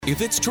If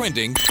it's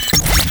trending,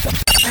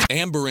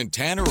 Amber and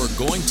Tanner are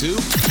going to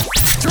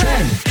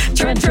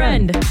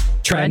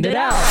Trend it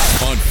out.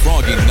 on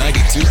Froggy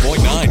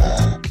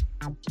 92.9.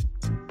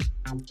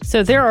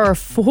 So there are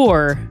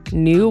 4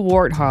 new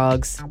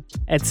warthogs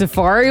at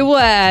Safari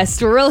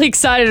West. We're really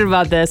excited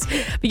about this.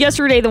 But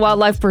yesterday, the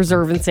Wildlife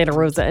Preserve in Santa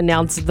Rosa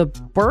announced the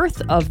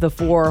birth of the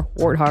 4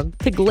 warthog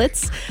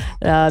piglets.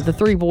 The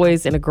 3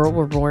 boys and a girl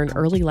were born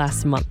early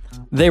last month.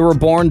 They were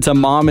born to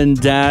mom and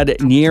dad,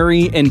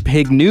 Neri and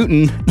Pig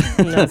Newton.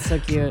 That's so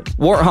cute.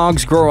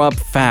 Warthogs grow up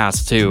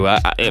fast, too.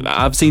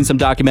 I've seen some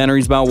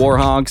documentaries about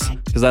warthogs,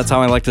 because that's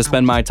how I like to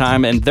spend my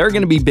time, and they're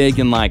going to be big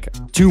in like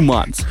 2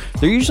 months.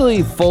 They're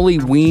usually fully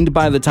weaned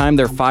by the time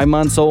they're 5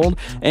 months old,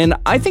 and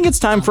I think it's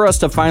time for us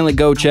to finally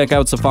go check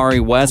out Safari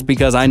West,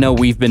 because I know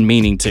we've been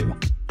meaning to.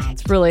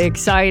 It's really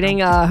exciting.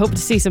 Hope to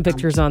see some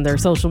pictures on their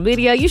social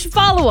media. You should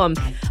follow them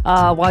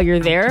while you're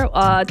there.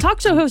 Talk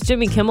show host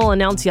Jimmy Kimmel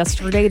announced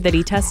yesterday that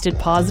he tested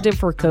positive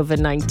for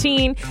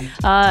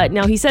COVID-19.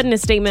 Now, he said in a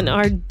statement,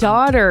 our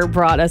daughter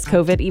brought us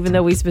COVID, even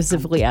though we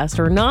specifically asked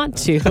her not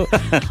to.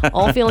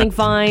 All feeling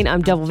fine.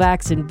 I'm double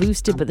vaxxed and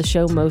boosted, but the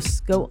show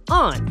must go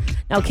on.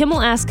 Now,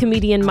 Kimmel asked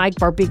comedian Mike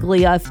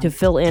Birbiglia to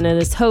fill in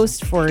as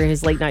host for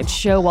his late night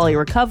show while he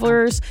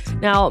recovers.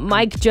 Now,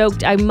 Mike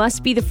joked, I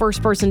must be the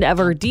first person to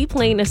ever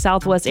deplane a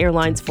Southwest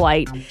Airlines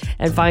flight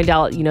and find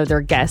out,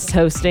 their guests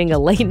hosting a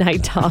late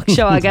night talk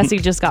show. I guess he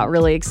just got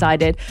really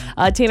excited.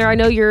 Tanner, I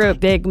know you're a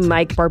big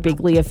Mike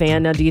Birbiglia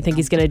fan. Now, do you think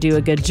he's going to do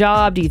a good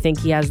job? Do you think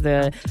he has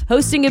the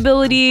hosting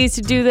abilities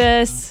to do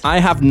this? I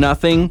have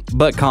nothing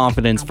but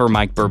confidence for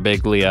Mike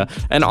Birbiglia.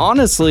 And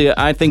honestly,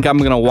 I think I'm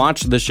going to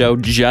watch the show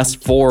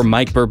just for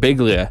Mike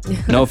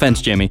Birbiglia. No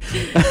offense, Jimmy.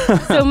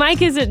 So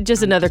Mike isn't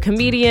just another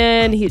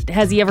comedian.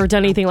 Has he ever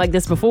done anything like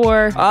this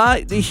before?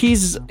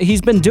 He's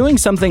been doing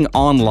something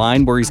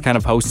online where he's kind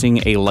of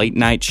hosting a late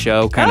night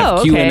show, kind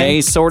of Q&A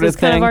sort of he's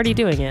thing. kind of already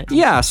doing it.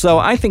 Yeah, so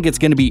I think it's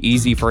going to be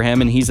easy for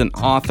him, and he's an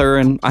author,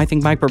 and I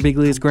think Mike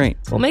Birbiglia is great.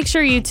 Well, make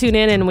sure you tune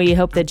in, and we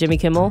hope that Jimmy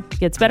Kimmel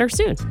gets better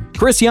soon.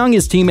 Chris Young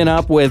is teaming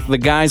up with the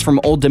guys from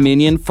Old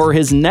Dominion for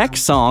his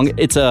next song.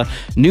 It's a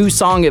new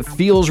song. It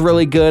feels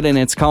really good, and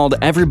it's called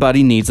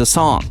Everybody Needs a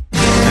Song.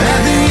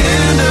 At the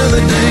end of the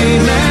day,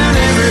 man,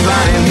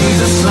 everybody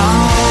needs a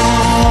song.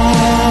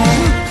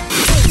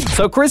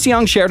 So Chris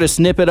Young shared a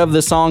snippet of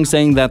the song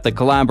saying that the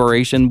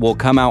collaboration will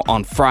come out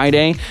on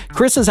Friday.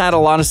 Chris has had a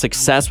lot of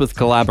success with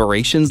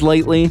collaborations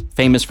lately.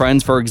 Famous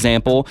Friends, for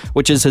example,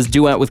 which is his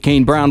duet with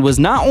Kane Brown, was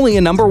not only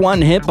a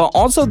 #1 hit, but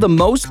also the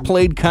most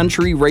played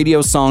country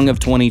radio song of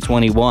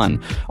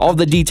 2021. All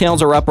the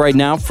details are up right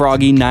now,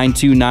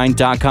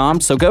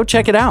 froggy929.com, so go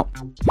check it out.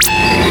 Wake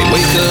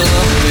up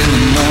in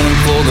the morning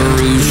for the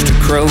rooster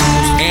crows.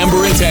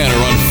 Amber and Tanner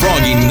on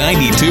Froggy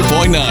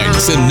 92.9,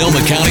 Sonoma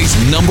County's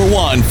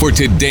 #1 for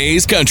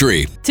today's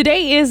country.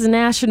 Today is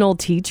National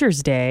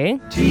Teachers Day.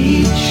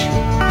 Teach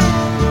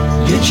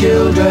your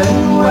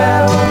children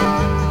well.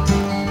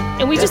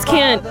 And we just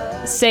can't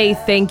say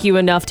thank you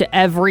enough to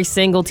every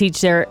single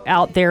teacher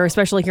out there,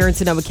 especially here in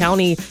Sonoma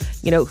County,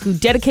 who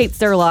dedicates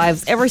their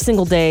lives every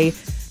single day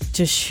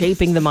to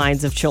shaping the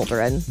minds of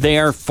children. They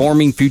are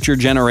forming future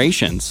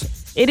generations.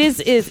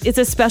 It's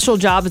a special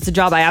job. It's a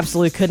job I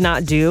absolutely could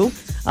not do.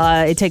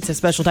 It takes a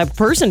special type of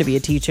person to be a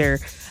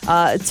teacher.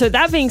 So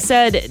that being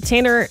said,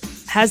 Tanner,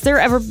 has there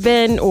ever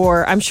been,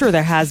 or I'm sure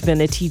there has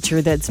been, a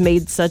teacher that's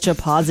made such a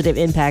positive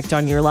impact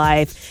on your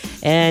life,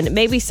 and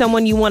maybe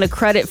someone you want to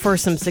credit for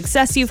some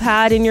success you've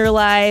had in your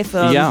life?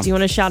 Yeah. Do you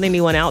want to shout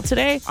anyone out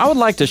today? I would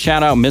like to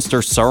shout out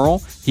Mr.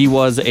 Searle. He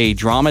was a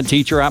drama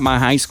teacher at my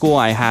high school.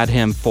 I had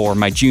him for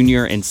my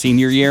junior and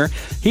senior year.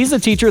 He's a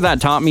teacher that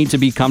taught me to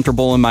be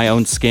comfortable in my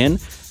own skin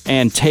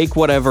and take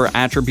whatever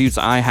attributes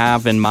I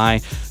have in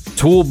my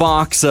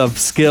toolbox of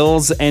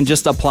skills and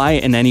just apply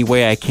it in any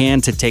way I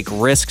can to take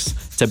risks,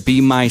 to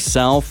be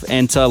myself,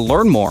 and to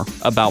learn more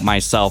about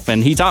myself.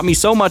 And he taught me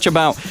so much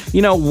about,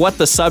 what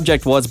the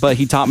subject was, but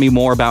he taught me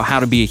more about how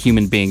to be a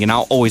human being, and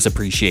I'll always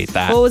appreciate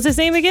that. What was his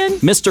name again?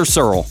 Mr.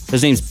 Searle.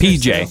 His name's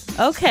PJ.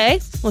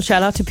 Okay. Well,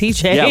 shout out to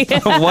PJ.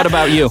 Yeah. What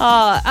about you?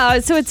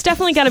 So it's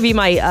definitely got to be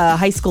my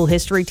high school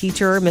history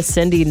teacher, Miss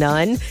Cindy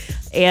Nunn,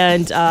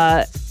 and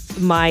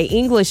my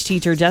English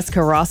teacher,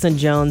 Jessica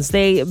Rawson-Jones.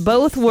 They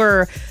both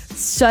were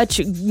such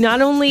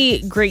not only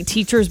great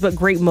teachers, but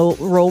great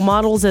role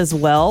models as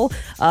well.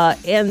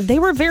 And they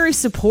were very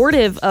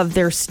supportive of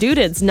their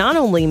students, not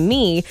only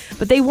me,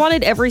 but they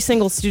wanted every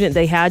single student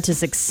they had to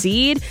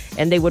succeed.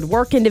 And they would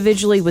work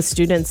individually with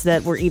students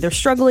that were either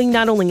struggling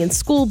not only in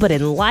school, but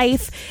in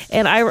life.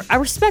 And I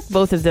respect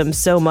both of them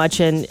so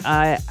much. And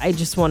I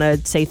just want to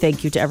say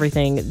thank you to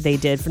everything they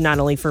did, for not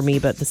only for me,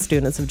 but the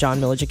students of John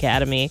Milledge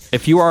Academy.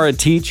 If you are a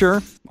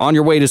teacher on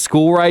your way to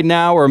school right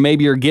now, or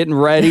maybe you're getting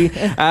ready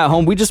at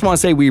home, we just want to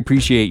say we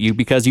appreciate you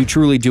because you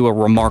truly do a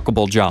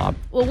remarkable job.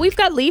 Well, we've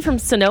got Lee from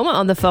Sonoma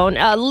on the phone.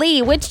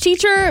 Lee, which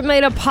teacher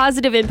made a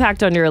positive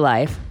impact on your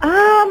life?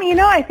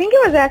 I think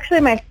it was actually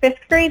my 5th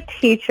grade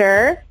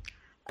teacher.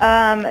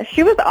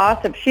 She was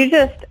awesome.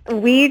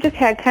 We just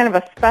had kind of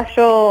a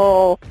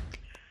special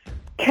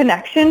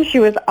connection. She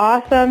was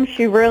awesome.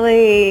 She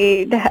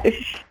really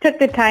took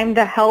the time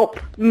to help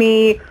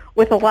me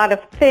with a lot of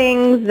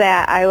things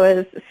that I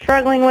was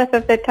struggling with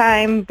at the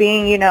time,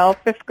 being,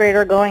 fifth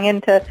grader going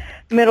into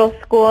middle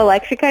school.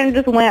 Like, she kind of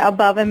just went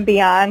above and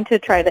beyond to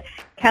try to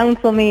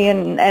counsel me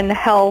and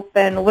help,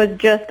 and was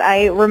just,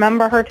 I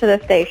remember her to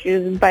this day. She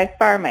was by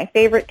far my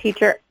favorite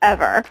teacher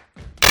ever.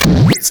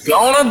 It's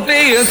gonna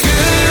be a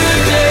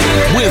good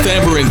day. With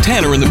Amber and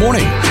Tanner in the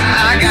morning.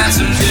 I got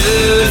some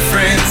good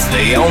friends.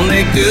 They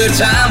only good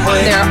time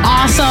when They're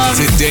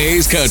awesome.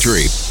 Today's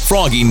Country.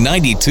 Froggy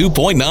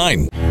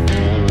 92.9.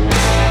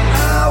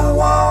 I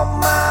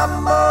want my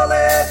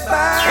mullet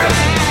back.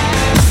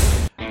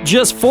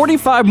 Just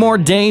 45 more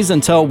days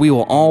until we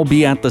will all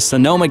be at the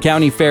Sonoma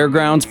County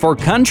Fairgrounds for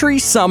Country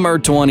Summer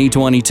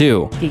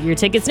 2022. Get your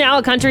tickets now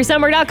at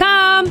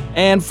countrysummer.com.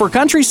 And for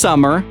Country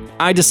Summer,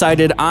 I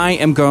decided I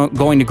am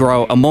going to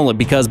grow a mullet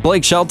because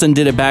Blake Shelton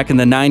did it back in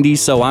the 90s,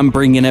 so I'm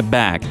bringing it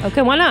back.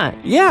 Okay, why not?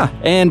 Yeah,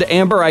 and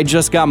Amber, I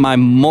just got my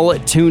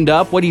mullet tuned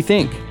up. What do you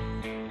think?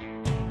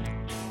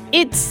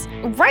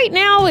 Right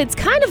now, it's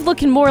kind of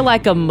looking more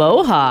like a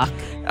mohawk.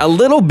 A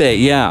little bit,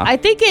 yeah. I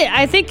think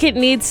it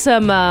needs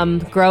some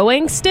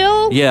growing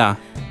still. Yeah.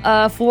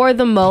 For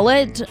the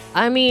mullet.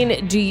 I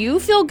mean, do you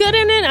feel good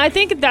in it? I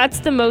think that's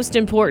the most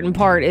important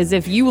part, is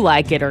if you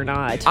like it or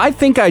not. I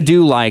think I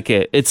do like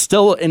it. It's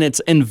still in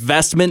its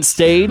investment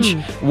stage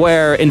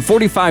where in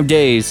 45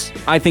 days,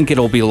 I think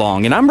it'll be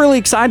long, and I'm really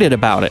excited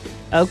about it.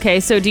 Okay,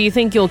 so do you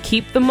think you'll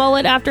keep the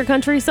mullet after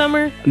Country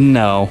Summer?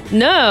 No.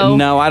 No?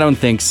 No, I don't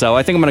think so.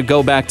 I think I'm going to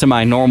go back to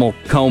my normal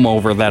comb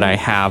over that I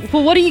have.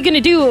 Well, what are you going to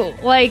do,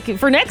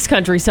 for next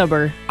Country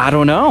Summer? I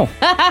don't know.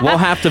 We'll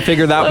have to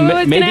figure that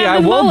out. Maybe I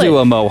will do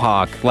a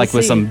mohawk,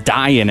 with some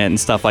dye in it and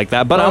stuff like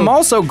that. But I'm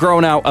also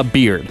growing out a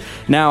beard.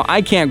 Now,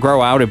 I can't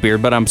grow out a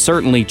beard, but I'm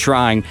certainly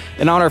trying.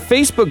 And on our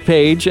Facebook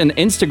page and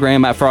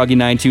Instagram at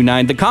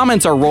Froggy929, the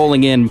comments are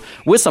rolling in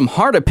with some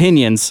hard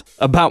opinions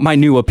about my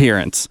new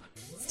appearance.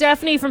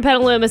 Stephanie from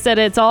Petaluma said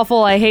it's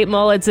awful. I hate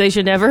mullets. They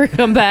should never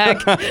come back.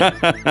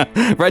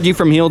 Reggie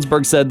from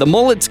Healdsburg said the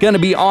mullet's going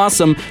to be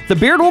awesome. The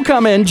beard will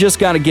come in. Just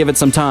got to give it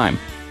some time.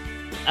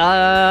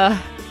 I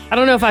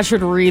don't know if I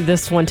should read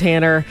this one,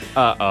 Tanner.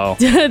 Uh-oh.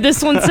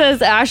 This one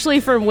says, Ashley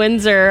from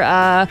Windsor.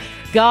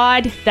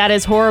 God, that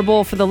is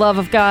horrible. For the love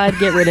of God,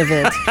 get rid of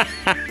it.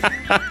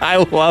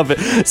 I love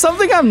it.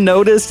 Something I've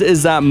noticed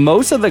is that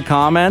most of the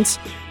comments,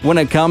 when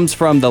it comes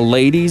from the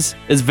ladies,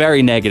 is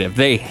very negative.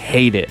 They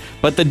hate it.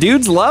 But the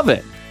dudes love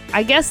it.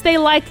 I guess they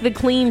like the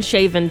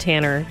clean-shaven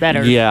Tanner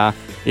better. Yeah.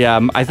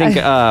 I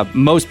think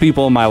most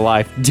people in my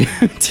life do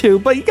too.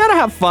 But you got to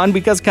have fun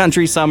because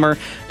Country Summer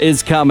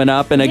is coming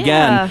up. And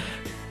again,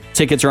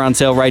 tickets are on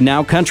sale right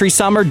now.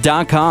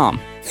 countrysummer.com.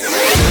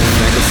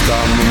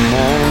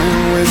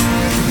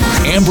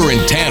 Amber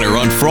and Tanner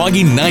on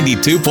Froggy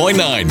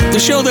 92.9, the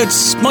show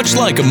that's much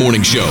like a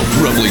morning show,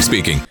 roughly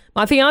speaking.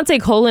 My fiance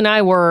Cole and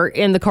I were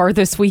in the car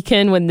this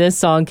weekend when this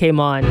song came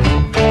on.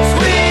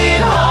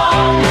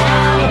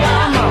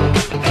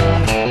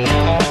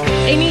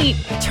 And he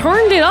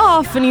turned it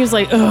off and he was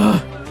like,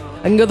 ugh,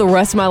 I can go the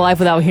rest of my life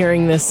without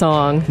hearing this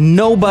song.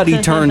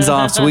 Nobody turns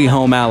off Sweet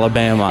Home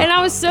Alabama. And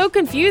I was so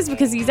confused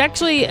because he's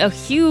actually a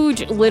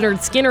huge Lynyrd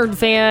Skynyrd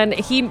fan.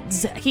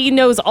 He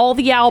knows all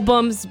the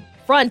albums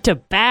front to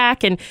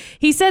back, and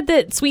he said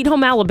that Sweet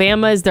Home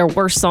Alabama is their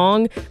worst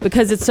song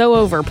because it's so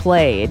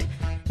overplayed.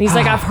 And he's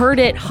like, I've heard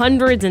it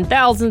hundreds and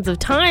thousands of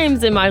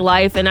times in my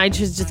life, and I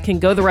just can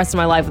go the rest of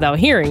my life without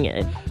hearing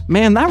it.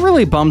 Man, that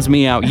really bums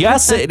me out.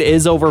 Yes, it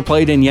is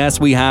overplayed, and yes,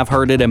 we have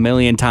heard it a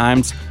million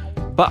times,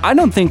 but I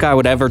don't think I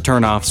would ever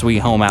turn off Sweet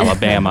Home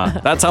Alabama.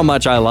 That's how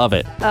much I love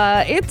it.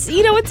 It's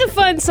a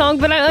fun song,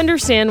 but I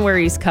understand where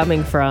he's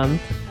coming from.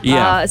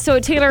 Yeah. So,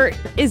 Tanner,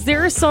 is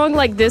there a song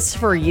like this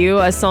for you?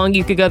 A song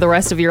you could go the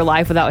rest of your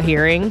life without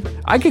hearing?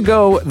 I could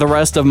go the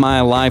rest of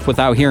my life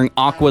without hearing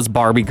Aqua's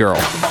Barbie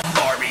Girl.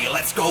 Barbie,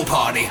 let's go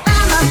party.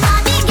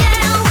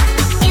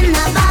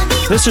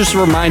 This just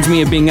reminds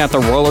me of being at the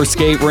roller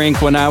skate rink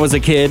when I was a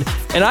kid,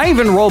 and I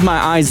even rolled my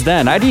eyes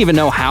then. I didn't even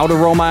know how to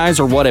roll my eyes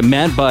or what it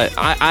meant, but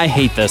I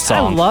hate this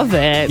song. I love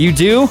it. You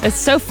do? It's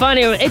so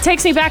funny. It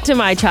takes me back to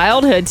my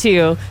childhood,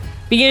 too.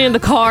 Being in the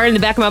car in the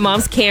back of my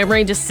mom's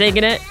Camry, just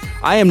singing it.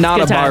 I am not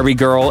a time. Barbie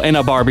girl in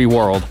a Barbie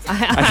world.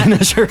 I can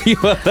assure you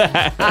of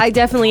that. I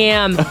definitely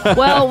am.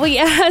 Well, we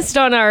asked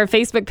on our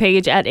Facebook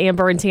page at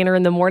Amber and Tanner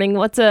in the morning,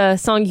 what's a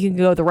song you can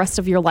go the rest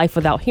of your life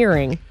without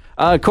hearing?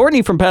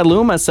 Courtney from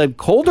Petaluma said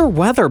Colder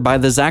Weather by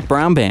the Zac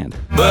Brown Band.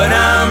 But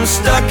I'm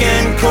stuck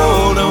in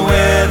colder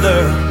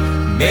weather.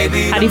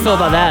 Maybe How do you feel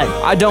about that?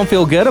 I don't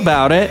feel good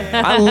about it.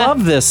 I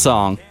love this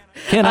song.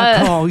 Can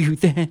I call you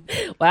then?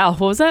 Wow,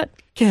 what was that?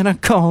 Can I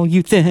call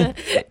you then?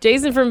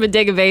 Jason from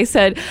Bodega Bay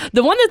said,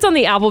 the one that's on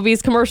the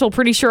Applebee's commercial,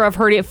 pretty sure I've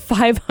heard it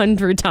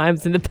 500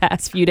 times in the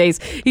past few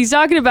days. He's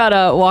talking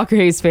about Walker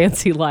Hayes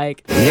Fancy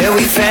Like. Yeah,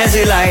 we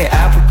fancy like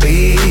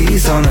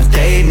Applebee's on a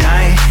date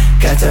night.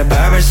 That's a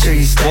Bourbon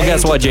Street steak. Well,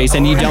 guess what,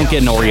 Jason? You don't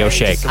get an Oreo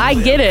shake. I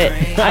get it.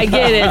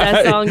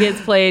 That song gets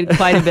played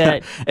quite a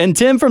bit. And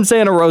Tim from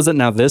Santa Rosa,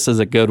 now this is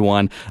a good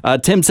one.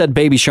 Tim said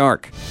Baby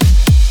Shark.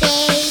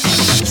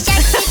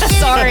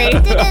 Sorry.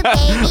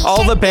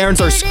 All the parents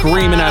are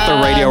screaming at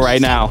their radio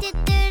right now.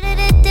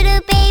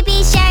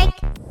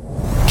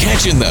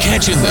 Catching them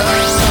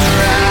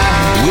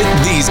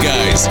with these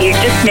guys. You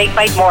just make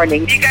my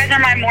morning. You guys are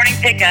my morning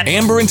pickup.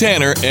 Amber and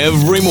Tanner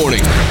every morning.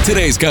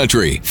 Today's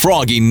Country,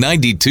 Froggy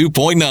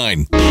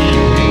 92.9.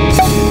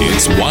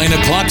 It's wine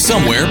o'clock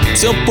somewhere,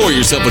 so pour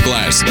yourself a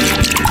glass.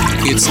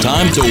 It's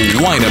time to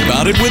whine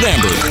about it with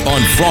Amber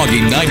on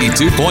Froggy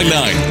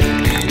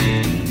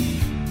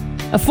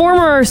 92.9. A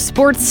former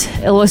Sports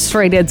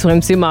Illustrated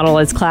swimsuit model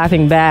is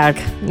clapping back.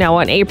 Now,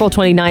 on April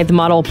 29th,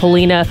 model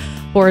Polina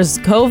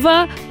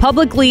Borzkova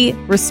publicly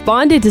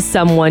responded to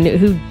someone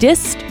who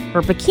dissed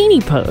her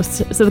bikini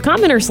post. So the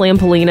commenter slammed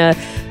Polina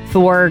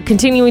for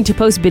continuing to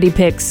post bikini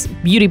pics,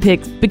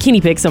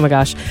 oh my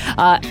gosh,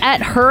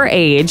 at her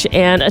age,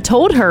 and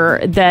told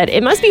her that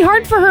it must be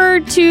hard for her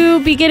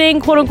to be getting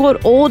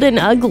quote-unquote old and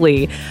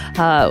ugly,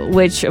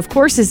 which of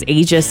course is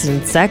ageist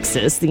and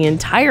sexist. The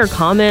entire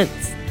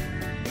comments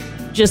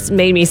just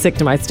made me sick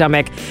to my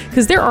stomach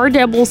because there are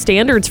double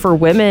standards for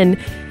women,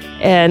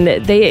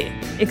 and they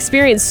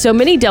experience so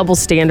many double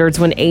standards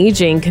when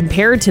aging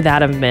compared to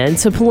that of men.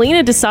 So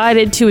Polina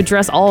decided to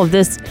address all of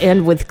this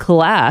and with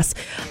class.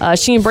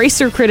 She embraced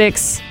her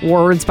critics'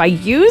 words by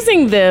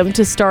using them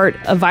to start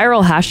a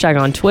viral hashtag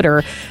on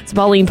Twitter. So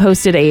Pauline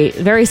posted a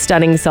very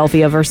stunning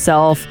selfie of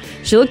herself.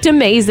 She looked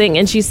amazing,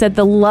 and she said,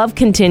 "The love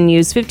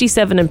continues,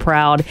 57 and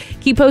proud.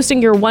 Keep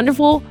posting your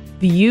wonderful,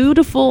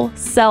 beautiful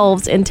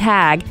selves and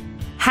tag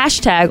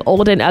hashtag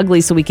old and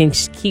ugly so we can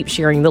keep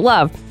sharing the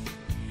love."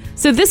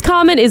 So this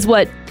comment is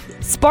what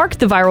sparked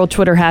the viral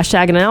Twitter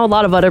hashtag, and now a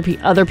lot of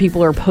other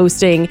people are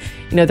posting,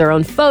 their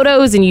own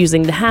photos and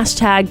using the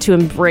hashtag to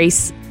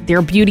embrace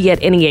their beauty at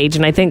any age.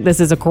 And I think this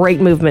is a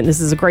great movement.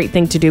 This is a great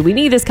thing to do. We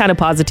need this kind of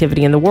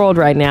positivity in the world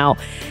right now.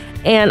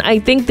 And I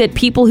think that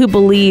people who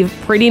believe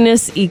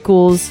prettiness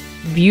equals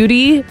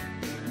beauty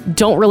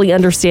don't really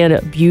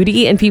understand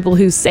beauty, and people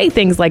who say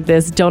things like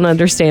this don't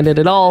understand it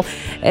at all.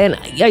 And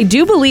I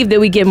do believe that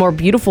we get more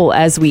beautiful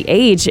as we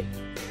age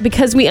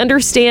because we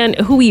understand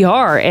who we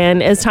are,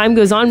 and as time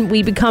goes on,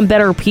 we become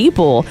better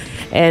people,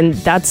 and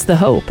that's the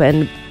hope.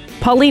 And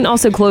Pauline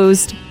also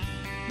closed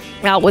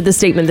out with a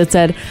statement that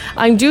said,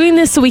 "I'm doing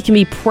this so we can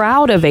be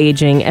proud of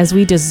aging as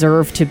we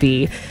deserve to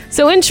be."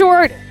 So in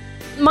short,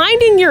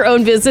 minding your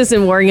own business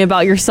and worrying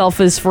about yourself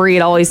is free.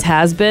 It always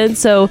has been.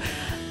 So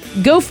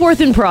go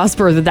forth and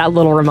prosper with that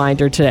little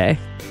reminder today.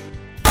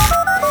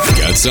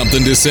 Got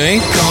something to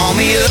say? Call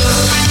me up.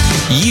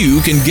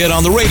 You can get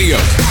on the radio.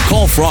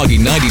 Call Froggy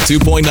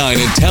 92.9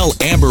 and tell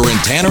Amber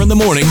and Tanner in the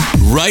morning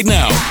right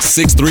now.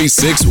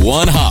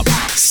 636-1HOP.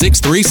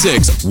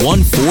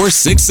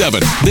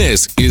 636-1467.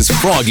 This is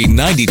Froggy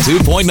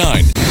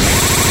 92.9.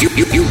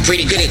 You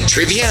pretty good at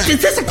trivia? Is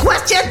this a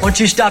question? Once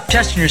you stop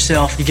testing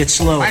yourself, you get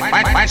slow.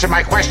 Answer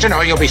my question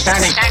or you'll be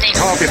standing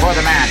tall before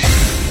the man.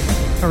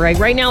 All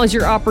right now is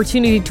your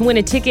opportunity to win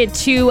a ticket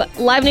to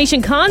Live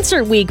Nation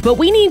Concert Week, but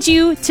we need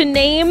you to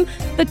name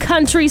the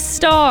country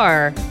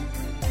star.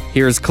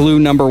 Here's clue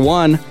number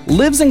 1.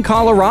 Lives in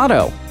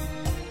Colorado.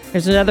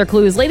 There's another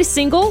clue. His latest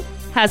single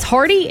has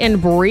Hardy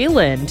and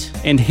Breland.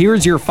 And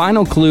here's your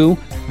final clue.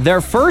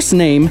 Their first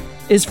name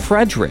is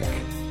Frederick.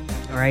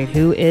 All right,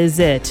 who is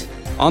it?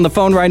 On the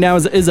phone right now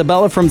is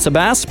Isabella from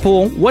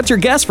Sebastopol. What's your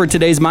guess for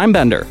today's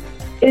Mindbender?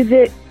 Is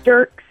it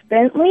Dirk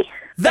Bentley?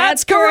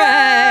 That's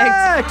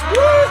correct!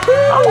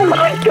 Oh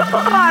my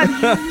God!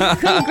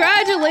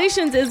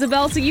 Congratulations,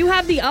 Isabel. So you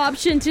have the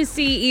option to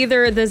see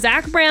either the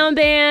Zac Brown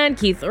Band,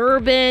 Keith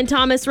Urban,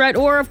 Thomas Rhett,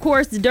 or of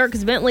course Dirk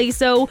Bentley.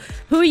 So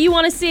who you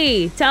want to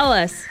see? Tell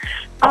us.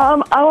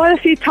 I want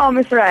to see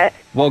Thomas Rhett.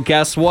 Well,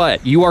 guess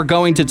what? You are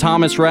going to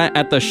Thomas Rhett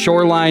at the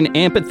Shoreline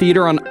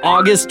Amphitheater on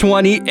August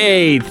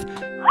 28th.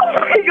 Oh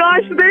my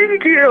gosh,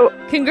 thank you.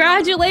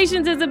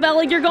 Congratulations,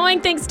 Isabella. You're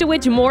going thanks to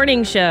which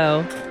morning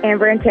show?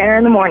 Amber and Tanner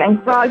in the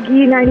morning.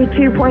 Froggy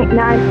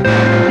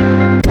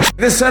 92.9.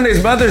 This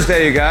Sunday's Mother's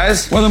Day, you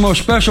guys. One of the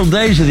most special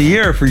days of the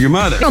year for your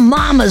mother. You're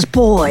mama's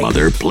boy.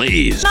 Mother,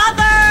 please.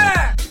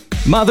 Mother!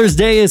 Mother's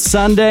Day is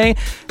Sunday,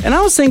 and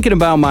I was thinking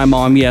about my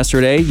mom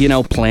yesterday,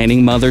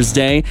 planning Mother's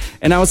Day,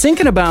 and I was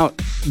thinking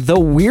about the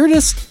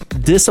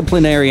weirdest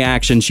disciplinary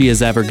action she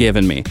has ever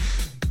given me.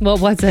 Well,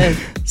 what's it?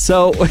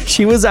 So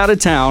she was out of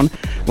town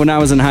when I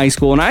was in high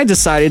school, and I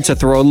decided to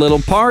throw a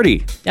little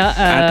party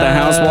at the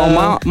house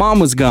while mom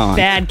was gone.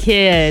 Bad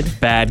kid.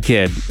 Bad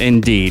kid,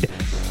 indeed.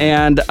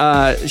 And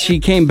she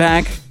came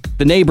back.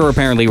 The neighbor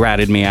apparently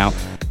ratted me out.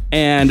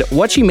 And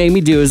what she made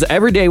me do is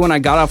every day when I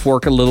got off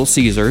work at Little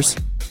Caesars,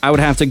 I would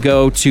have to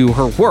go to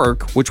her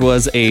work, which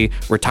was a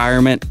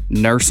retirement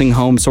nursing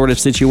home sort of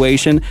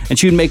situation, and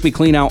she would make me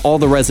clean out all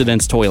the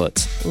residents'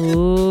 toilets.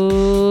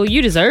 Ooh,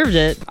 you deserved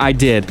it. I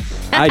did.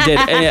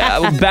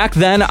 And, back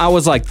then, I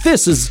was like,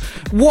 this is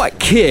what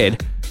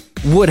kid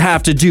would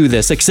have to do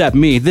this except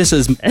me. This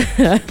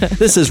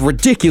is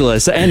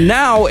ridiculous. And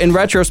now, in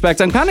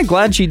retrospect, I'm kind of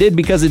glad she did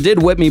because it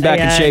did whip me back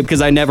in shape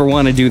because I never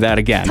want to do that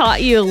again.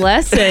 Taught you a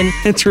lesson.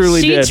 It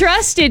truly did. She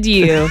trusted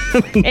you,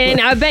 and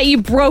I bet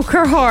you broke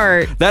her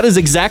heart. That is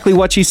exactly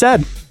what she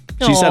said.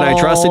 She said, I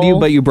trusted you,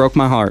 but you broke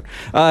my heart.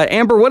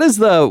 Amber, what is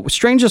the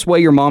strangest way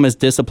your mom has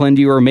disciplined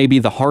you, or maybe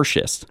the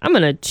harshest? I'm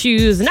going to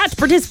choose not to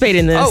participate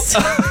in this.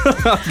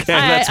 Oh. Okay,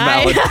 that's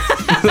valid.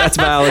 That's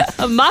valid.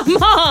 My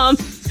mom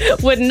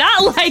would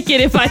not like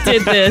it if I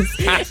did this.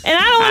 And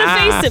I don't want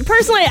to face it.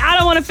 Personally, I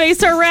don't want to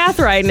face her wrath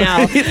right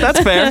now.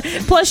 That's fair.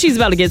 Plus, she's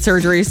about to get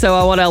surgery, so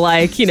I want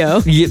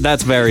to, Yeah,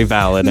 that's very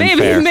valid and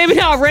fair. Maybe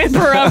I'll ramp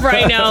her up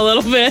right now a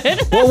little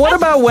bit. Well, what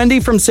about Wendy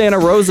from Santa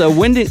Rosa?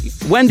 Wendy,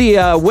 when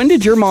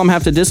did your mom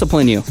have to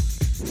discipline you?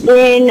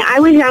 When I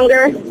was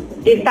younger,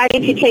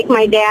 decided to take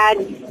my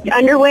dad's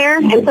underwear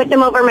and put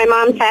them over my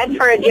mom's head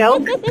for a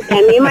joke.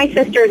 And me and my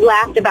sisters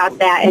laughed about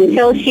that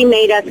until she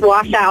made us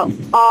wash out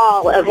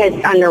all of his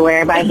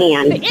underwear by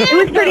hand. It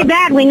was pretty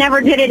bad. We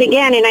never did it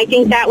again, and I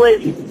think that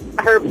was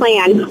her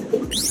plan. The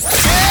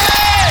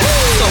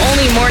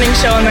only morning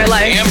show in my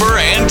life. Amber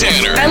and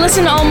Tanner. I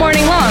listen all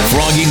morning long.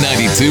 Froggy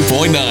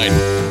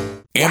 92.9.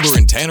 Amber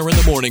and Tanner in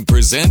the morning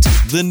present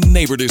The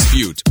Neighbor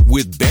Dispute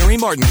with Barry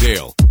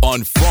Martindale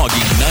on Froggy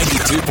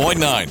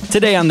 92.9.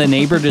 Today on The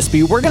Neighbor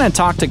Dispute, we're going to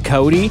talk to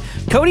Cody.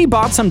 Cody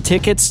bought some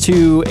tickets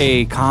to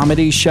a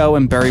comedy show,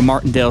 and Barry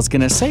Martindale's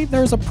going to say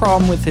there's a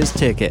problem with his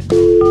ticket.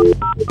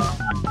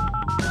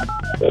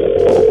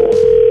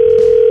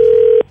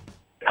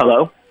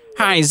 Hello?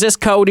 Hi, is this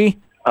Cody?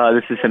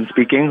 This is him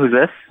speaking. Who's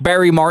this?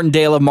 Barry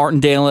Martindale of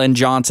Martindale and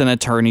Johnson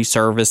Attorney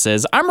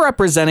Services. I'm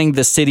representing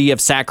the city of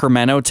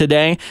Sacramento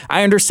today.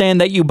 I understand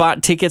that you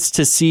bought tickets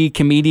to see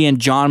comedian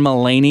John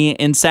Mulaney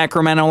in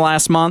Sacramento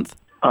last month.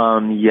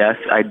 Yes,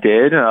 I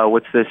did.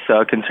 What's this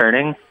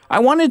concerning? I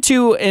wanted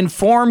to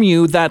inform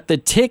you that the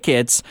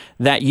tickets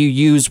that you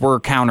used were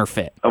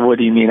counterfeit. What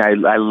do you mean?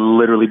 I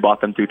literally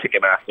bought them through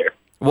Ticketmaster.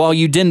 Well,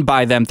 you didn't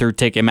buy them through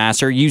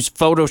Ticketmaster. You used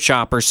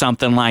Photoshop or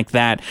something like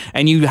that,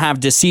 and you have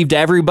deceived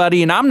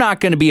everybody, and I'm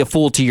not going to be a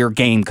fool to your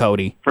game,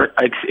 Cody.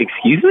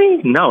 Excuse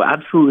me? No,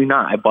 absolutely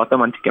not. I bought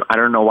them on Ticket. I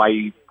don't know why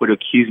you would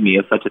accuse me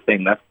of such a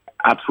thing. That's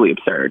absolutely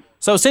absurd.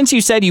 So since you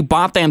said you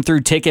bought them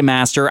through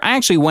Ticketmaster, I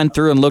actually went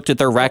through and looked at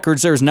their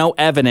records. There's no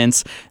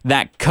evidence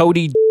that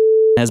Cody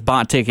has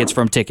bought tickets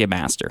from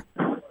Ticketmaster.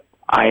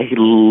 I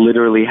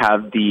literally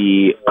have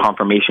the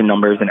confirmation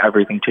numbers and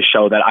everything to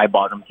show that I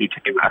bought them through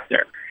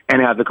Ticketmaster.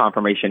 And I have the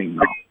confirmation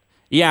email.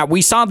 Yeah,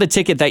 we saw the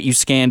ticket that you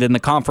scanned, and the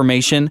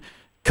confirmation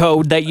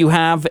code that you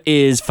have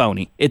is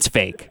phony. It's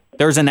fake.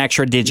 There's an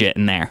extra digit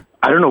in there.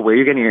 I don't know where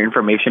you're getting your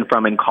information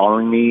from and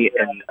calling me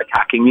and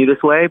attacking me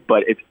this way,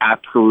 but it's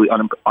absolutely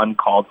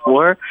uncalled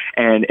for.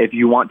 And if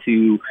you want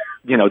to,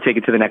 take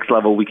it to the next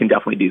level, we can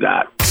definitely do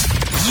that.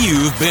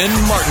 You've been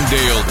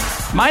Martindale.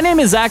 My name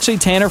is actually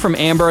Tanner from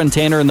Amber and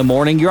Tanner in the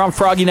Morning. You're on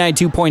Froggy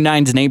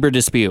 92.9's Neighbor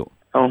Dispute.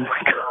 Oh, my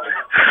God.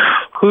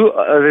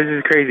 This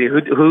is crazy.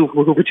 Who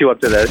put you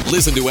up to this?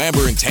 Listen to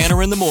Amber and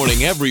Tanner in the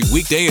Morning every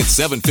weekday at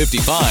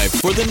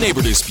 7:55 for The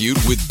Neighbor Dispute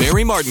with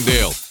Barry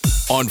Martindale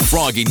on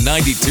Froggy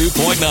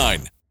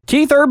 92.9.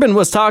 Keith Urban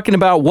was talking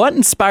about what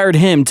inspired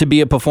him to be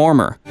a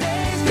performer.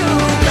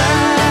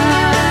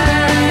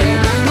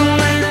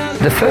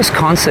 The first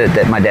concert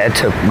that my dad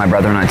took my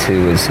brother and I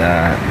to was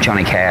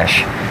Johnny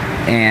Cash.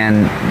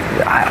 And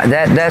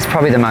that's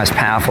probably the most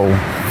powerful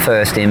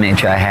first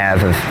image I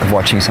have of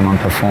watching someone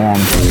perform.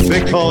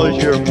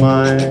 Because you're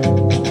mine,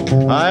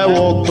 I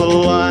walk the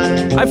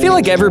line. I feel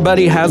like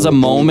everybody has a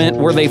moment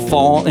where they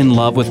fall in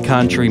love with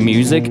country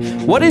music.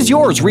 What is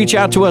yours? Reach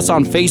out to us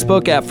on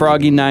Facebook at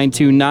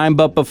Froggy929.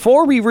 But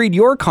before we read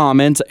your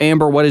comments,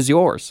 Amber, what is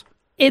yours?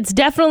 It's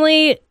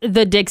definitely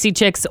the Dixie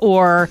Chicks,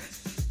 or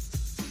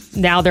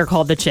now they're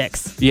called the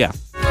Chicks. Yeah.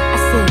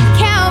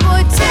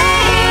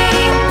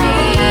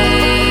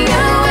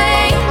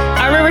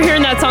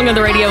 Song on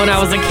the radio when I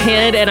was a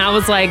kid, and I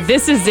was like,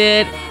 this is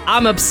it.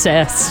 I'm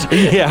obsessed.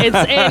 Yeah.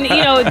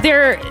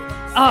 They're,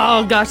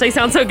 oh gosh, they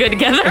sound so good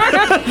together.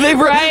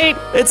 Right?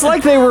 It's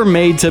like they were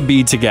made to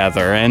be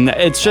together, and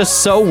it's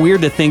just so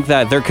weird to think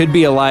that there could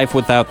be a life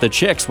without the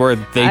Chicks where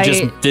they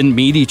just didn't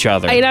meet each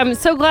other. And I'm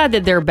so glad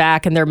that they're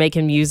back and they're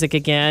making music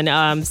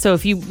again. So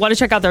if you want to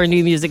check out their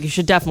new music, you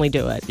should definitely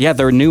do it. Yeah,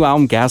 their new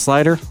album,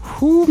 Gaslighter.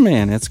 Whew,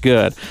 man, it's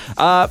good.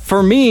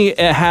 For me,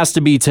 it has to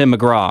be Tim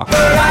McGraw.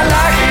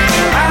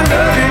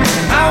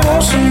 I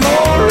want some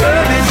more of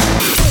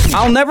it.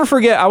 I'll never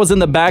forget, I was in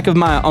the back of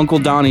my Uncle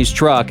Donnie's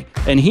truck,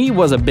 and he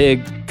was a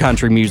big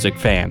country music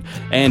fan.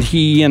 And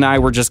he and I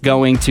were just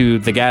going to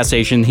the gas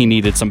station. He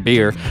needed some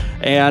beer.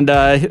 And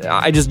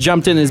I just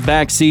jumped in his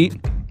back seat,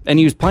 and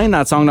he was playing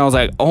that song, and I was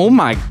like, oh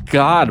my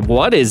God,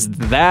 what is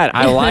that?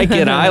 I like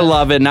it. I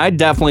love it. And I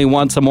definitely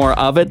want some more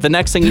of it. The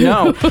next thing you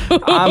know,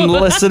 I'm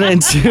listening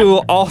to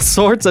all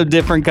sorts of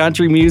different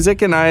country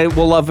music, and I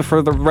will love it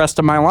for the rest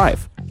of my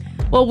life.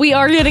 Well, we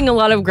are getting a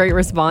lot of great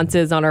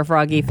responses on our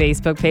Froggy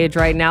Facebook page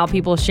right now.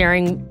 People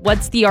sharing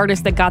what's the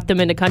artist that got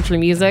them into country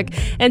music.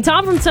 And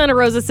Tom from Santa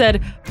Rosa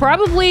said,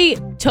 probably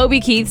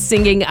Toby Keith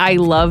singing I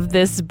Love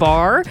This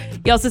Bar.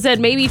 He also said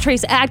maybe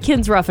Trace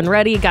Adkins, Rough and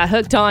Ready, got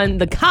hooked on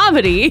the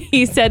comedy.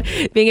 He said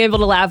being able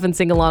to laugh and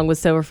sing along was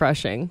so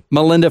refreshing.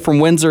 Melinda from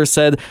Windsor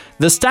said,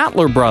 the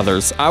Statler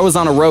Brothers. I was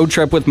on a road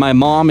trip with my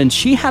mom and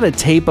she had a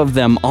tape of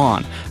them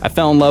on. I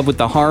fell in love with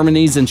the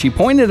harmonies and she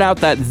pointed out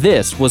that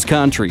this was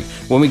country.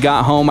 When we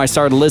got home, I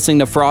started listening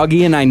to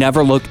Froggy and I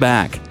never looked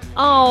back.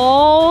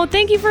 Oh,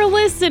 thank you for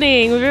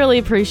listening. We really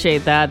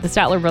appreciate that. The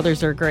Statler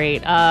Brothers are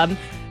great.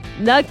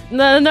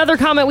 Another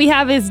comment we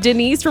have is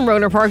Denise from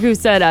Roner Park, who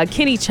said,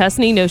 Kenny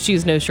Chesney, no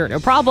shoes, no shirt, no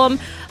problem.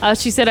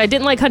 She said, I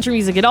didn't like country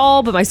music at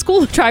all, but my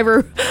school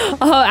driver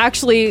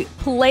actually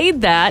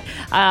played that.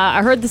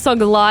 I heard the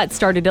song a lot,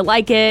 started to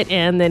like it,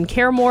 and then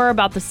care more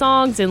about the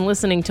songs and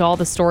listening to all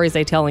the stories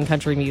they tell in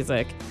country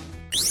music.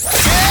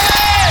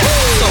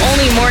 The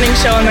only morning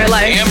show in my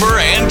life. Amber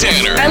and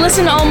Tanner. I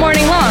listen all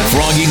morning long.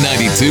 Froggy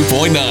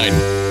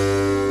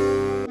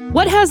 92.9.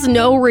 What has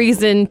no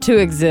reason to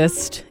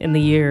exist in the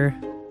year?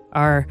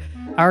 Our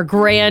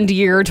grand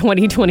year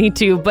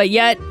 2022, but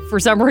yet for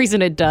some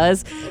reason it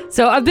does.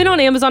 So I've been on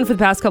Amazon for the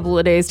past couple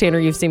of days. Tanner,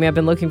 you've seen me. I've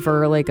been looking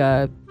for like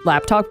a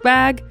laptop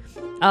bag.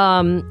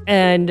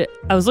 And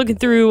I was looking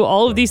through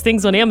all of these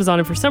things on Amazon,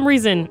 and for some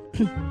reason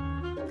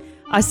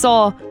I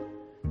saw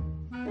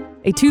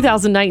a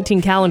 2019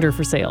 calendar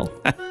for sale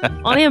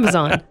on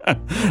Amazon.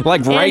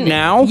 Like right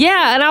now?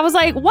 Yeah, and I was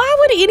like, why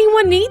would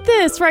anyone need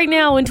this right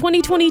now in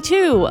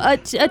 2022? A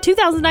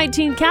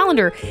 2019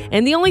 calendar.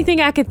 And the only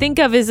thing I could think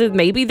of is that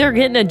maybe they're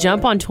getting a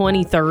jump on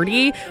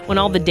 2030 when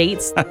all the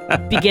dates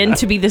begin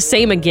to be the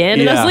same again.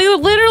 And that's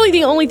literally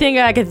the only thing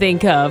I could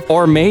think of.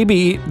 Or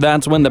maybe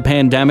that's when the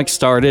pandemic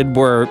started,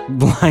 where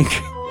like,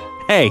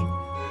 hey,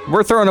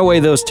 we're throwing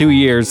away those 2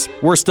 years.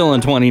 We're still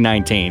in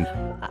 2019.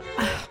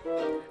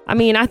 I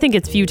mean, I think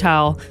it's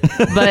futile,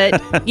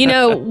 but,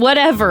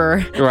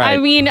 whatever. Right. I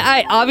mean,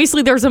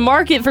 obviously there's a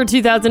market for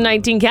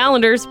 2019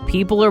 calendars.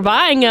 People are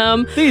buying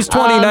them. These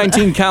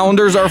 2019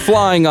 calendars are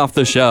flying off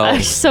the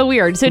shelves. So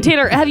weird. So,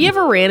 Tanner, have you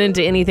ever ran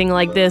into anything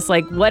like this?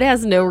 Like, what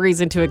has no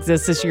reason to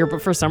exist this year,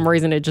 but for some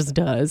reason it just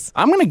does?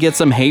 I'm going to get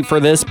some hate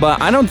for this,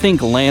 but I don't think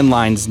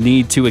landlines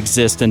need to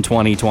exist in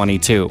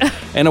 2022.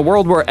 In a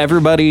world where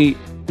everybody,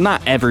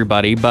 not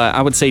everybody, but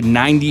I would say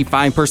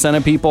 95%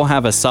 of people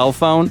have a cell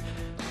phone,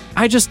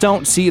 I just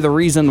don't see the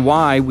reason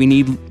why we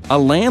need a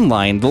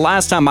landline. The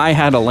last time I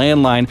had a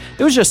landline,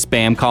 it was just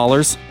spam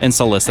callers and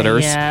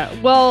solicitors. Yeah,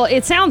 well,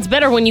 it sounds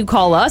better when you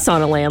call us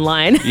on a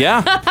landline.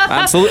 Yeah,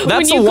 absolutely.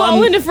 That's when you the call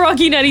one, into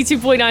Froggy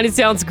 92.9, it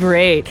sounds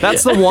great.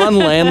 That's the one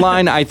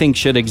landline I think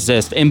should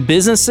exist. In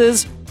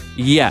businesses,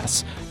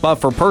 yes. But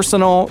for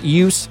personal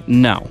use,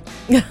 no.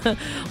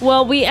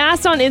 Well, we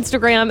asked on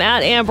Instagram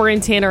at Amber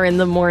and Tanner in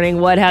the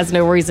morning what has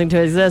no reason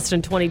to exist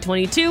in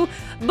 2022,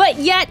 but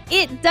yet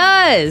it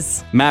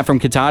does. Matt from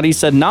Katati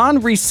said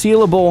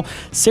non-resealable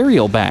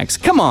cereal bags.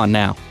 Come on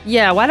now.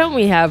 Yeah, why don't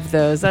we have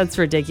those? That's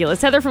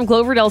ridiculous. Heather from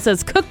Cloverdale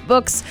says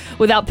cookbooks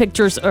without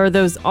pictures or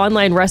those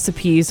online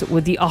recipes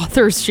with the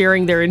authors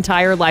sharing their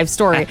entire life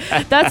story.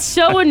 That's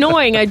so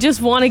annoying. I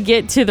just want to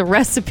get to the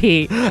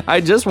recipe. I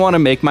just want to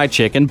make my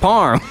chicken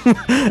parm.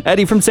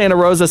 Eddie from Santa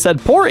Rosa said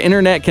poor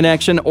internet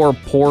connection or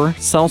poor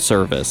cell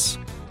service.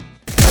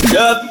 With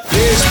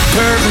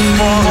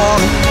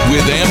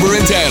Amber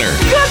and Tanner.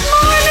 Good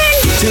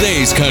morning.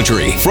 Today's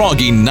Country,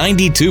 Froggy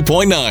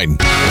 92.9.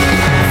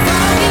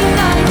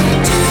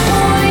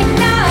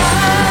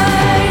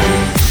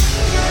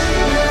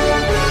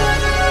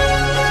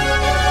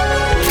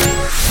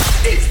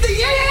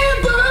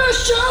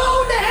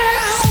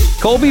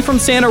 Colby from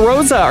Santa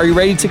Rosa, are you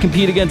ready to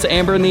compete against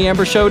Amber in the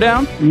Amber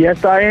Showdown?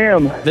 Yes, I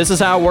am. This is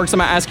how it works. I'm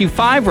going to ask you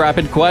 5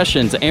 rapid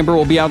questions. Amber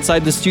will be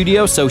outside the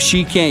studio, so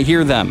she can't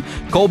hear them.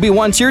 Colby,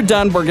 once you're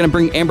done, we're going to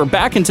bring Amber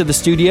back into the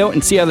studio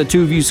and see how the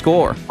two of you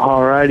score.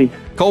 All righty.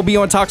 Colby, you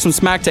want to talk some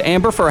smack to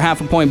Amber for a half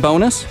a point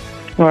bonus?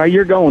 All right,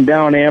 you're going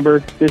down, Amber,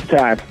 this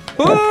time.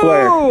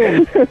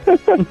 I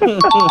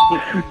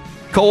swear.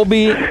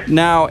 Colby,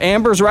 now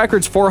Amber's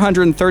record's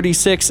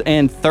 436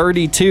 and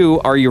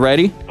 32. Are you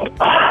ready?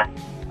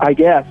 I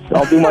guess.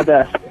 I'll do my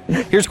best.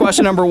 Here's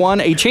question number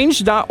 1. A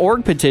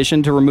Change.org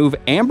petition to remove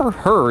Amber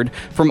Heard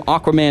from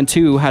Aquaman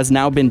 2 has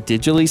now been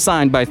digitally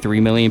signed by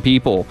 3 million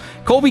people.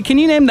 Colby, can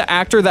you name the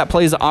actor that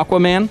plays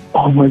Aquaman?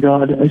 Oh, my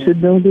God. I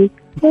should know this.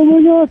 Oh,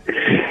 my God.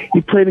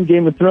 He played in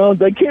Game of Thrones.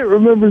 I can't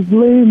remember his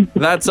name.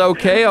 That's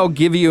okay. I'll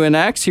give you an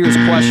X. Here's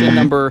question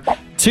number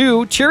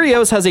 2.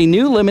 Cheerios has a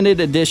new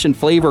limited edition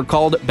flavor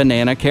called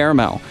Banana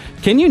Caramel.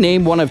 Can you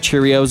name one of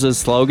Cheerios'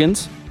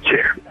 slogans?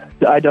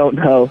 I don't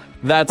know.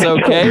 That's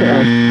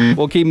okay.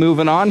 We'll keep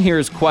moving on.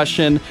 Here's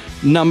question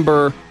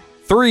number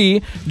 3.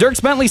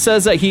 Dierks Bentley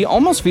says that he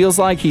almost feels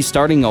like he's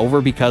starting over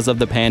because of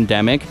the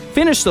pandemic.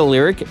 Finish the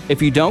lyric.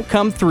 If you don't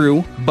come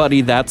through,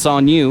 buddy, that's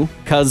on you.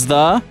 Cause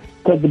the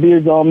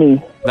beard's on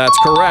me. That's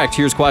correct.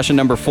 Here's question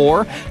number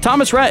 4.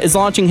 Thomas Rhett is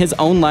launching his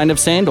own line of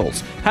sandals.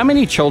 How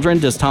many children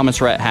does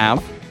Thomas Rhett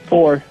have?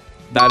 4.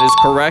 That is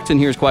correct, and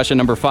here's question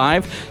number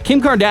 5.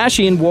 Kim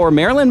Kardashian wore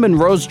Marilyn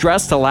Monroe's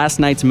dress to last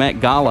night's Met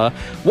Gala.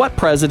 What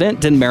president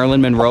did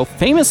Marilyn Monroe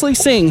famously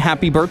sing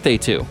Happy Birthday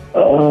to?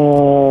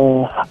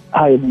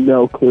 I have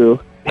no clue.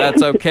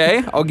 That's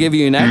okay. I'll give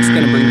you next.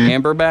 Going to bring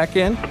Amber back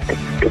in.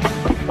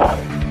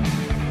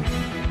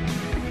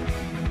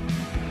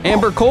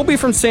 Amber, Colby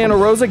from Santa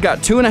Rosa got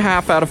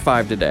 2.5 out of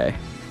 5 today.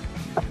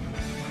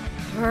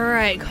 All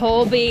right,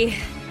 Colby.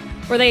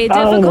 Were they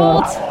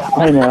difficult?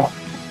 I know.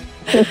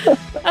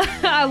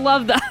 I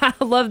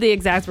love the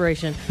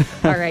exasperation.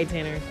 All right,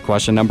 Tanner.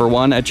 Question number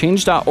 1. A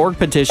Change.org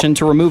petition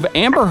to remove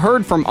Amber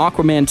Heard from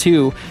Aquaman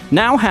 2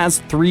 now has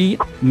 3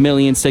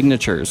 million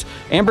signatures.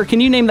 Amber,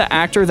 can you name the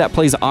actor that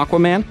plays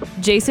Aquaman?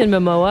 Jason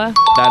Momoa.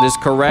 That is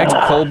correct.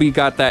 Colby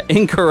got that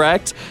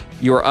incorrect.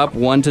 You're up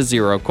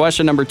 1-0.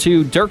 Question number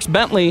 2. Dierks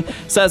Bentley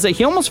says that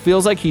he almost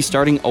feels like he's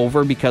starting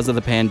over because of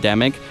the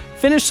pandemic.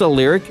 Finish the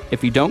lyric.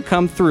 If you don't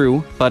come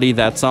through, buddy,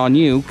 that's on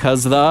you,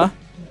 cause the...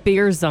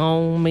 Beer's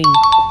on me.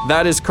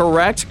 That is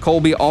correct.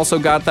 Colby also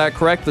got that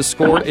correct. The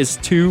score is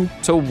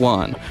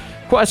 2-1.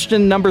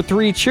 Question number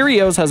 3.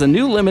 Cheerios has a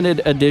new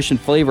limited edition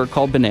flavor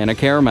called Banana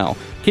Caramel.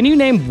 Can you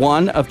name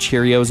one of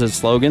Cheerios'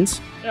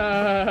 slogans?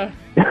 Oh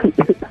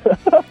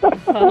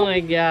my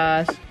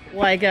gosh.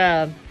 Like,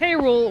 hey,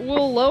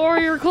 we'll lower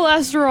your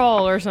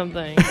cholesterol or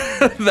something.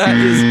 That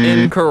is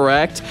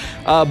incorrect.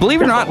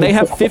 Believe it or not, they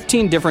have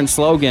 15 different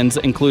slogans,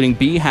 including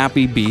Be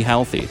Happy, Be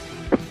Healthy.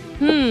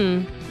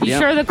 You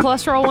sure the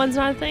cholesterol one's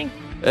not a thing?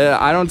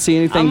 I don't see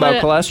anything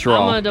about cholesterol.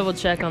 I'm going to double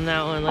check on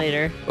that one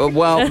later.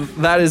 Well,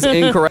 that is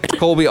incorrect.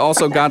 Colby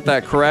also got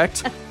that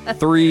correct.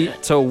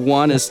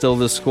 3-1 is still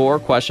the score.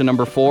 Question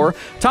number 4.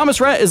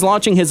 Thomas Rhett is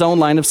launching his own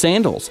line of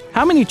sandals.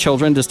 How many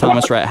children does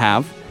Thomas Rhett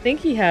have? I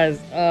think he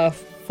has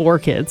 4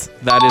 kids.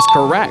 That is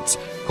correct.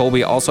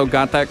 Colby also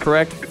got that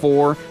correct.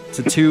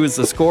 4-2 is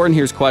the score. And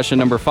here's question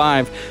number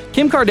 5.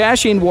 Kim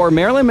Kardashian wore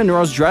Marilyn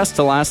Monroe's dress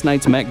to last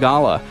night's Met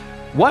Gala.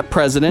 What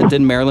president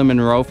did Marilyn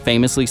Monroe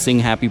famously sing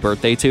Happy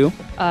Birthday to?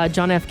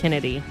 John F.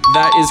 Kennedy.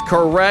 That is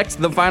correct.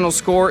 The final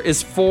score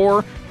is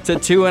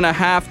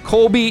 4-2.5.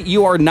 Colby,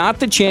 you are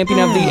not the champion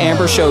of the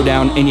Amber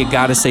Showdown, and you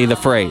got to say the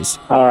phrase.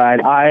 All right,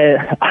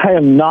 I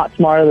am not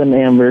smarter than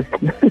Amber.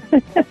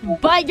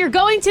 But you're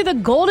going to the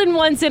Golden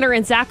One Center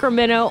in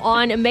Sacramento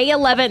on May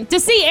 11th to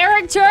see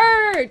Eric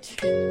Church.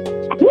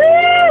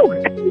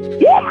 Woo!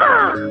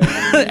 Yeah!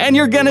 And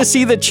you're going to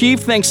see the Chief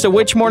thanks to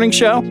which morning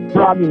show?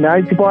 Froggy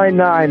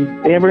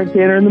 92.9, Amber and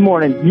Tanner in the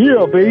morning.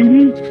 Yeah,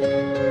 baby!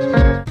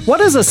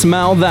 What is a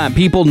smell that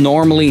people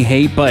normally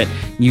hate, but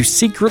you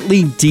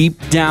secretly deep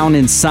down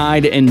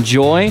inside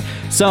enjoy?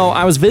 So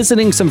I was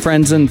visiting some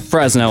friends in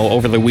Fresno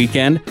over the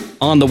weekend.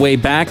 On the way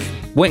back,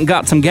 went and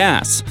got some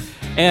gas.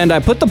 And I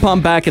put the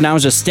pump back and I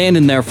was just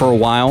standing there for a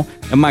while.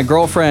 And my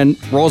girlfriend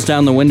rolls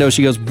down the window.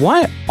 She goes,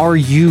 "What are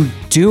you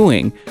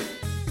doing?"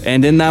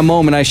 And in that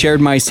moment, I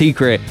shared my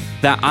secret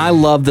that I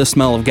love the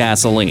smell of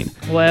gasoline.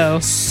 Whoa.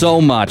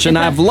 So much. And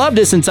I've loved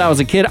it since I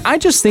was a kid. I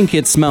just think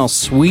it smells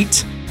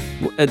sweet.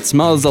 It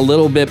smells a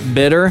little bit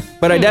bitter,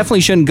 but I definitely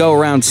shouldn't go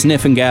around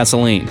sniffing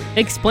gasoline.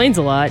 Explains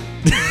a lot.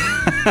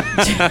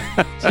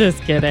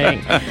 Just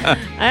kidding.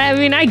 I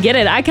mean, I get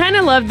it. I kind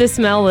of love the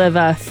smell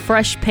of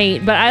fresh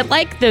paint, but I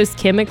like those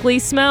chemically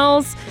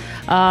smells.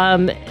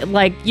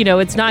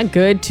 It's not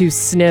good to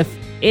sniff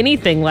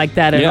anything like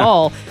that at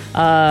all,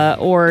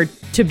 or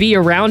to be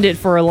around it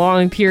for a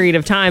long period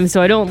of time,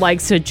 so I don't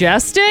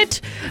suggest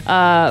it.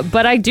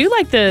 But I do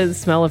like the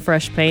smell of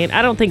fresh paint.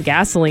 I don't think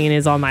gasoline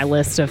is on my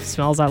list of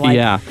smells I like.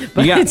 Yeah,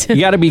 but you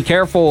got to be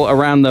careful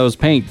around those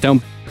paint.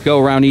 Don't go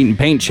around eating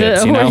paint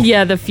chips, you know?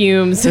 Yeah, the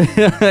fumes.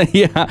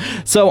 Yeah.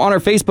 So on our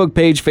Facebook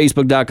page,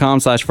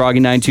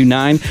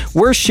 facebook.com/Froggy929,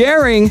 we're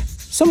sharing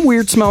some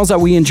weird smells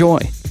that we enjoy.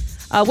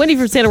 Wendy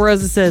from Santa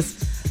Rosa says,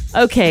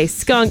 "Okay,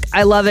 skunk,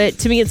 I love it.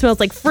 To me, it smells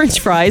like French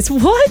fries."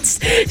 What?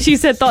 She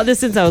said, "Thought this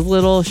since I was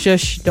little.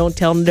 Shush, don't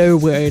tell no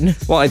one."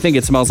 Well, I think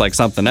it smells like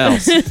something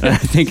else. I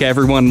think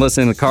everyone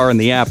listening in the car and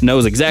the app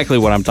knows exactly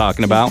what I'm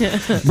talking about.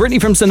 Brittany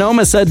from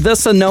Sonoma said, "The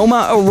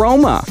Sonoma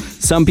aroma.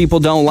 Some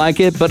people don't like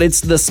it, but it's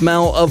the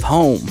smell of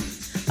home."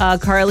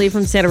 Carly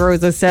from Santa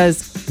Rosa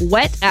says,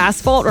 "Wet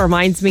asphalt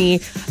reminds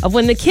me of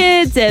when the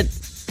kids that,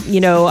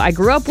 I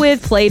grew up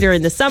with play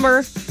during the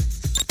summer."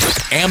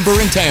 Amber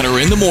and Tanner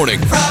in the morning.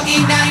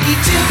 Froggy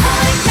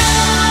 92.9.